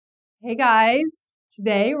Hey guys,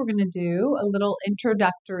 today we're going to do a little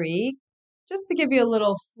introductory just to give you a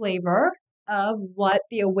little flavor of what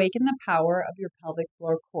the Awaken the Power of Your Pelvic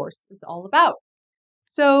Floor course is all about.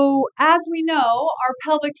 So, as we know, our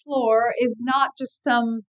pelvic floor is not just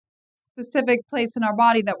some specific place in our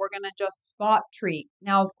body that we're going to just spot treat.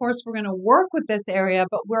 Now, of course, we're going to work with this area,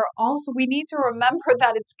 but we need to remember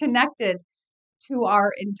that it's connected to our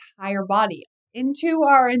entire body, into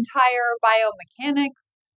our entire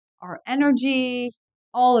biomechanics, our energy,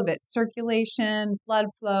 all of it, circulation, blood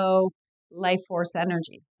flow, life force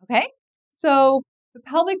energy. Okay. So the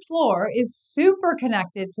pelvic floor is super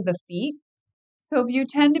connected to the feet. So if you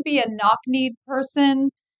tend to be a knock-kneed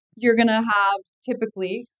person, you're going to have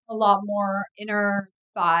typically a lot more inner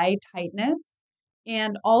thigh tightness.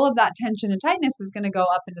 And all of that tension and tightness is going to go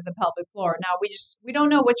up into the pelvic floor. Now, we don't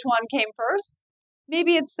know which one came first.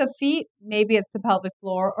 Maybe it's the feet, maybe it's the pelvic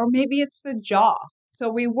floor, or maybe it's the jaw. So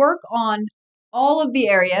we work on all of the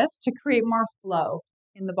areas to create more flow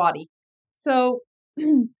in the body. So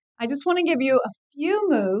I just want to give you a few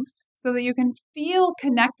moves so that you can feel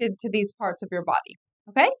connected to these parts of your body.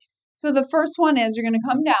 Okay? So the first one is you're going to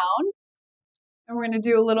come down and we're going to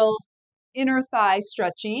do a little inner thigh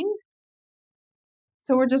stretching.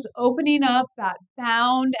 So we're just opening up that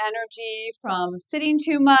bound energy from sitting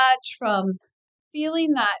too much, from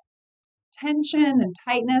feeling that tension and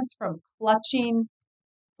tightness, from clutching,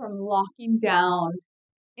 from locking down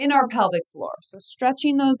in our pelvic floor. So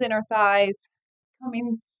stretching those inner thighs,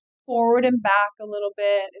 coming forward and back a little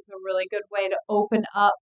bit is a really good way to open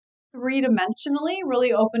up three-dimensionally,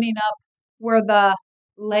 really opening up where the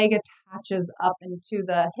leg attaches up into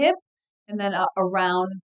the hip and then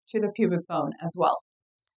around to the pubic bone as well.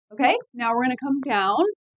 Okay, now we're going to come down,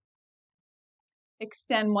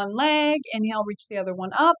 extend one leg, inhale, reach the other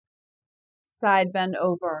one up, side bend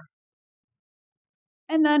over,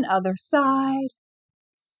 and then other side,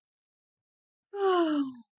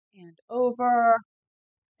 and over.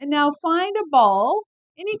 And now find a ball,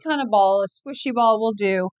 any kind of ball, a squishy ball will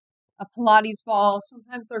do, a Pilates ball,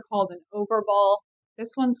 sometimes they're called an over ball.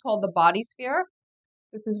 This one's called the body sphere.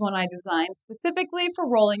 This is one I designed specifically for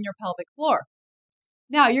rolling your pelvic floor.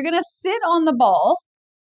 Now you're going to sit on the ball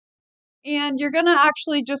and you're going to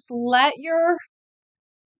actually just let your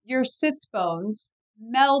sits bones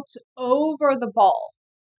melt over the ball.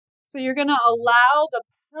 So you're going to allow the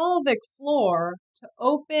pelvic floor to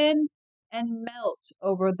open and melt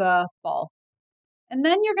over the ball. And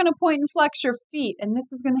then you're going to point and flex your feet, and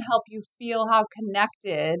this is going to help you feel how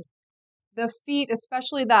connected the feet,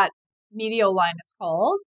 especially that medial line it's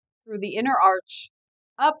called, through the inner arch,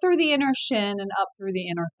 up through the inner shin, and up through the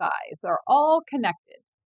inner thighs are all connected.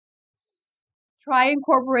 Try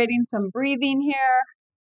incorporating some breathing here,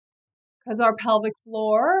 because our pelvic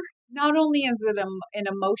floor, not only is it an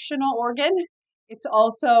emotional organ, it's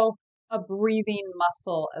also a breathing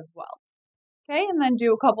muscle as well. Okay, and then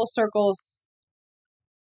do a couple circles,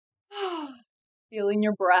 feeling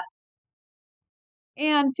your breath,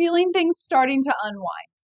 and feeling things starting to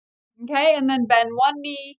unwind. Okay, and then bend one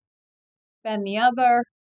knee, bend the other.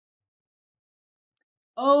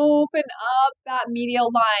 Open up that medial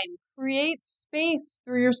line. Create space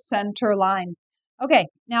through your center line. Okay,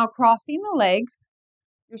 now crossing the legs.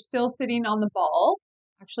 You're still sitting on the ball.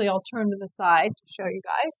 Actually, I'll turn to the side to show you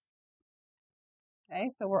guys. Okay,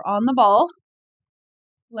 so we're on the ball.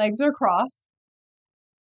 Legs are crossed.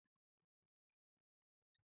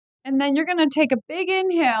 And then you're going to take a big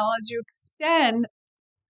inhale as you extend.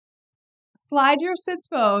 Slide your sits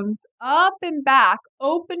bones up and back,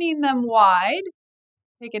 opening them wide.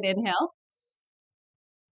 Take an inhale.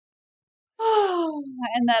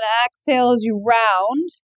 And then exhale as you round,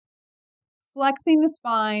 flexing the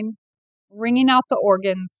spine, wringing out the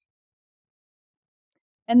organs.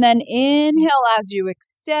 And then inhale as you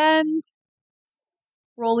extend,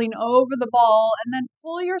 rolling over the ball, and then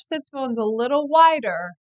pull your sits bones a little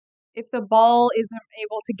wider if the ball isn't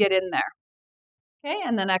able to get in there. Okay,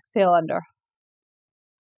 and then exhale under.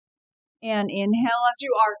 And inhale as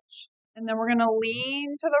you arch. And then we're going to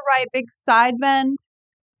lean to the right, big side bend,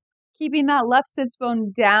 keeping that left sits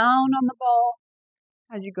bone down on the ball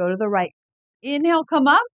as you go to the right. Inhale, come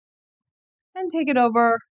up, and take it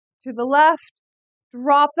over to the left.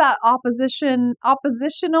 Drop that oppositional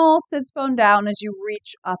sits bone down as you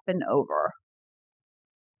reach up and over.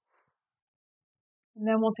 And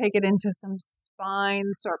then we'll take it into some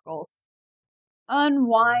spine circles.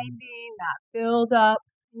 Unwinding that build up,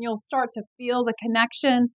 and you'll start to feel the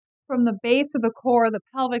connection from the base of the core, the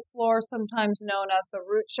pelvic floor, sometimes known as the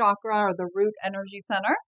root chakra or the root energy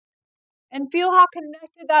center. And feel how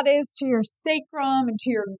connected that is to your sacrum and to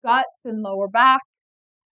your guts and lower back.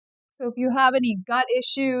 So if you have any gut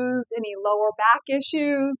issues, any lower back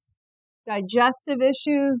issues, digestive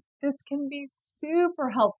issues, this can be super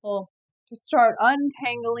helpful to start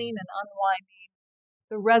untangling and unwinding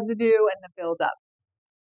the residue and the buildup.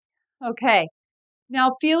 Okay,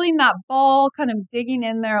 now feeling that ball kind of digging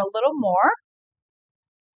in there a little more.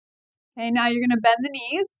 Okay, now you're going to bend the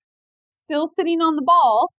knees, still sitting on the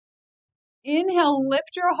ball. Inhale,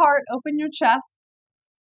 lift your heart, open your chest.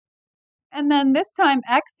 And then this time,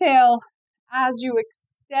 exhale as you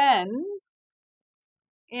extend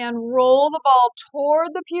and roll the ball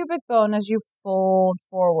toward the pubic bone as you fold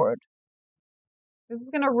forward. This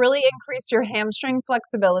is going to really increase your hamstring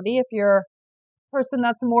flexibility if you're a person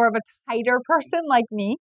that's more of a tighter person like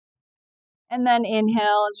me. And then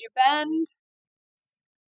inhale as you bend.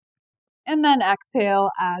 And then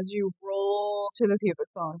exhale as you roll to the pubic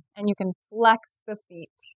bone. And you can flex the feet.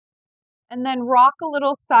 And then rock a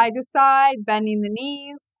little side to side, bending the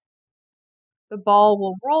knees. The ball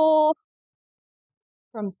will roll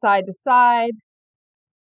from side to side,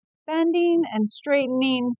 bending and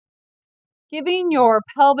straightening, giving your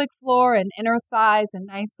pelvic floor and inner thighs a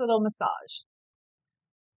nice little massage.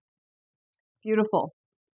 Beautiful.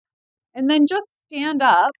 And then just stand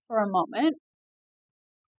up for a moment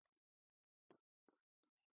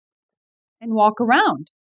and walk around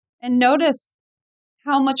and notice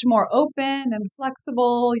how much more open and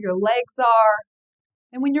flexible your legs are.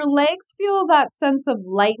 And when your legs feel that sense of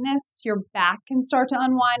lightness, your back can start to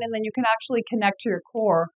unwind, and then you can actually connect to your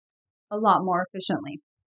core a lot more efficiently.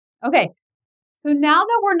 Okay, so now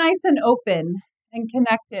that we're nice and open and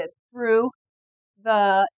connected through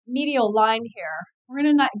the medial line here, we're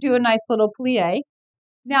going to do a nice little plie.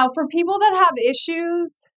 Now, for people that have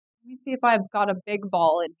issues, let me see if I've got a big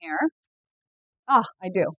ball in here. Ah, I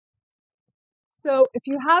do. So if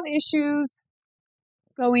you have issues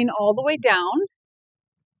going all the way down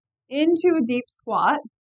into a deep squat,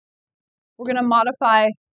 we're going to modify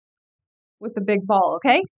with the big ball,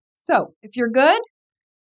 okay? So if you're good,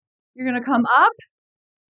 you're going to come up,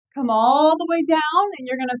 come all the way down, and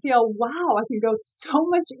you're going to feel, wow, I can go so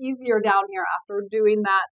much easier down here after doing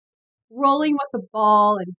that, rolling with the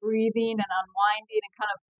ball and breathing and unwinding and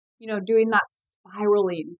kind of, doing that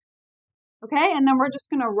spiraling. Okay, and then we're just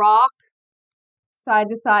going to rock side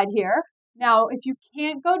to side here. Now, if you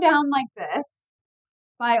can't go down like this,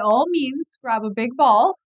 by all means, grab a big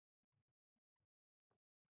ball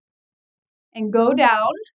and go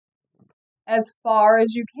down as far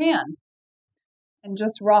as you can and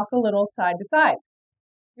just rock a little side to side.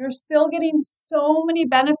 You're still getting so many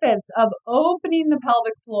benefits of opening the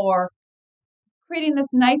pelvic floor, creating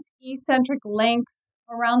this nice eccentric length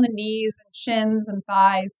around the knees and shins and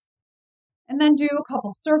thighs. And then do a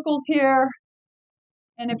couple circles here.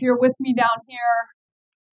 And if you're with me down here,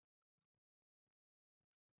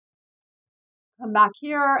 come back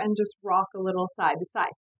here and just rock a little side to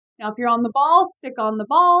side. Now, if you're on the ball, stick on the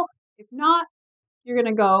ball. If not, you're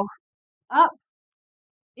going to go up,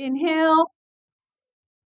 inhale,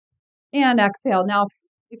 and exhale. Now,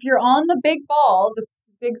 if you're on the big ball, this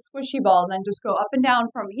big squishy ball, then just go up and down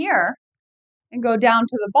from here and go down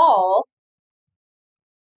to the ball.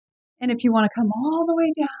 And if you want to come all the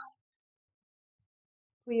way down,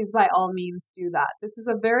 please, by all means, do that. This is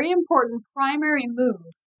a very important primary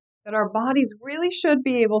move that our bodies really should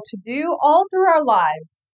be able to do all through our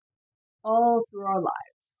lives. All through our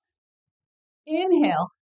lives. Inhale.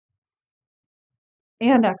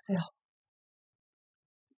 And exhale.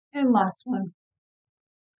 And last one.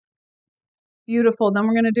 Beautiful. Then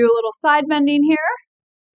we're going to do a little side bending here.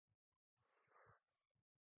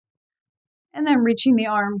 And then reaching the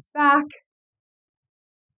arms back.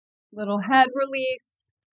 Little head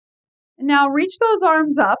release. And now reach those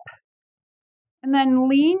arms up. And then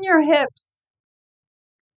lean your hips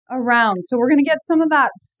around. So we're going to get some of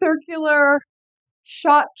that circular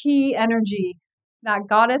shot key energy, that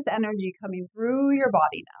goddess energy coming through your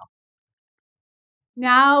body now.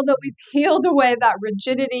 Now that we've peeled away that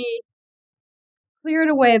rigidity, cleared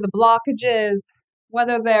away the blockages,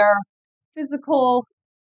 whether they're physical,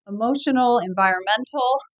 emotional,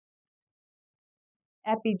 environmental,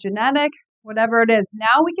 epigenetic, whatever it is,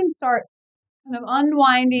 now we can start kind of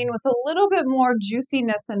unwinding with a little bit more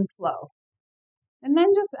juiciness and flow. And then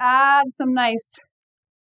just add some nice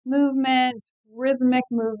movement, rhythmic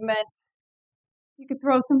movement. You could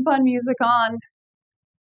throw some fun music on.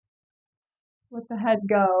 Let the head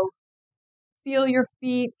go. Feel your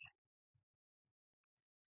feet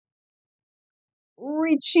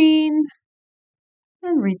reaching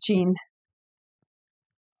and reaching.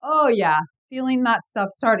 Oh yeah, feeling that stuff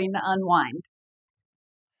starting to unwind.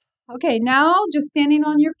 Okay, now just standing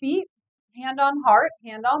on your feet, hand on heart,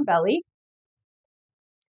 hand on belly.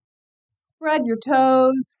 Spread your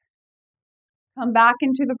toes. Come back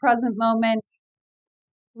into the present moment.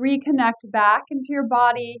 Reconnect back into your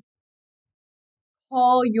body.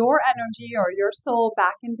 Call your energy or your soul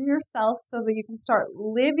back into yourself so that you can start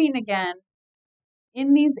living again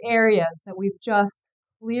in these areas that we've just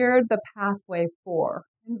cleared the pathway for.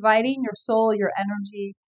 Inviting your soul, your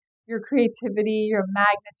energy, your creativity, your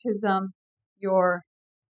magnetism, your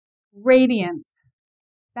radiance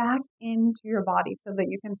back into your body so that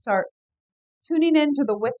you can start tuning into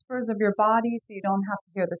the whispers of your body so you don't have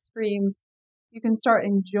to hear the screams. You can start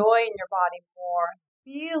enjoying your body more,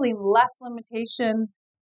 feeling less limitation,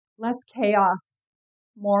 less chaos,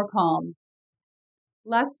 more calm,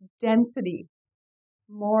 less density,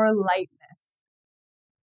 more lightness,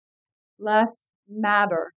 less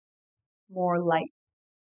matter, more light,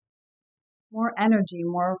 more energy,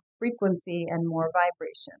 more frequency, and more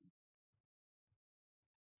vibration.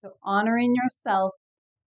 So honoring yourself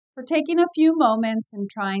for taking a few moments and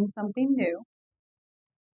trying something new.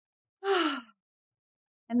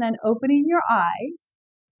 And then opening your eyes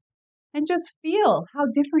and just feel how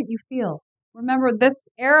different you feel. Remember, this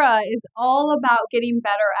era is all about getting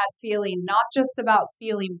better at feeling, not just about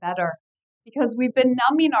feeling better, because we've been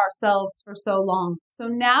numbing ourselves for so long. So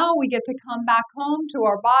now we get to come back home to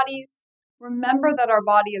our bodies, remember that our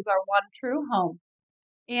body is our one true home,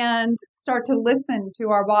 and start to listen to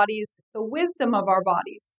our bodies, the wisdom of our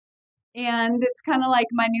bodies. And it's kind of like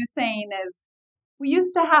my new saying is, we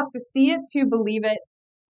used to have to see it to believe it,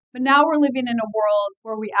 but now we're living in a world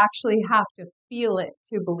where we actually have to feel it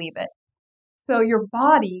to believe it. So your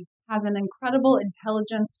body has an incredible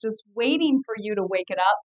intelligence just waiting for you to wake it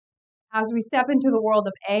up. As we step into the world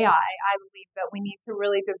of AI, I believe that we need to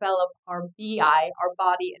really develop our BI, our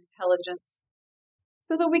body intelligence,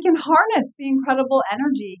 so that we can harness the incredible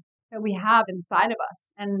energy that we have inside of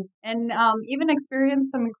us and even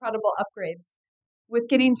experience some incredible upgrades with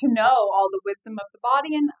getting to know all the wisdom of the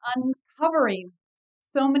body and uncovering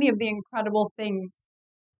so many of the incredible things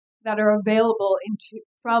that are available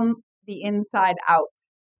from the inside out.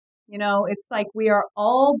 You know, it's like we are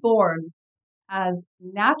all born as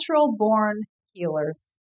natural born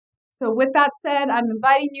healers. So with that said, I'm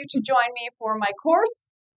inviting you to join me for my course,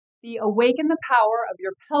 the Awaken the Power of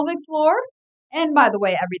Your Pelvic Floor, and by the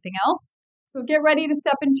way, everything else. So get ready to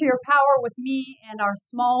step into your power with me and our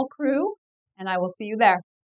small crew, and I will see you there.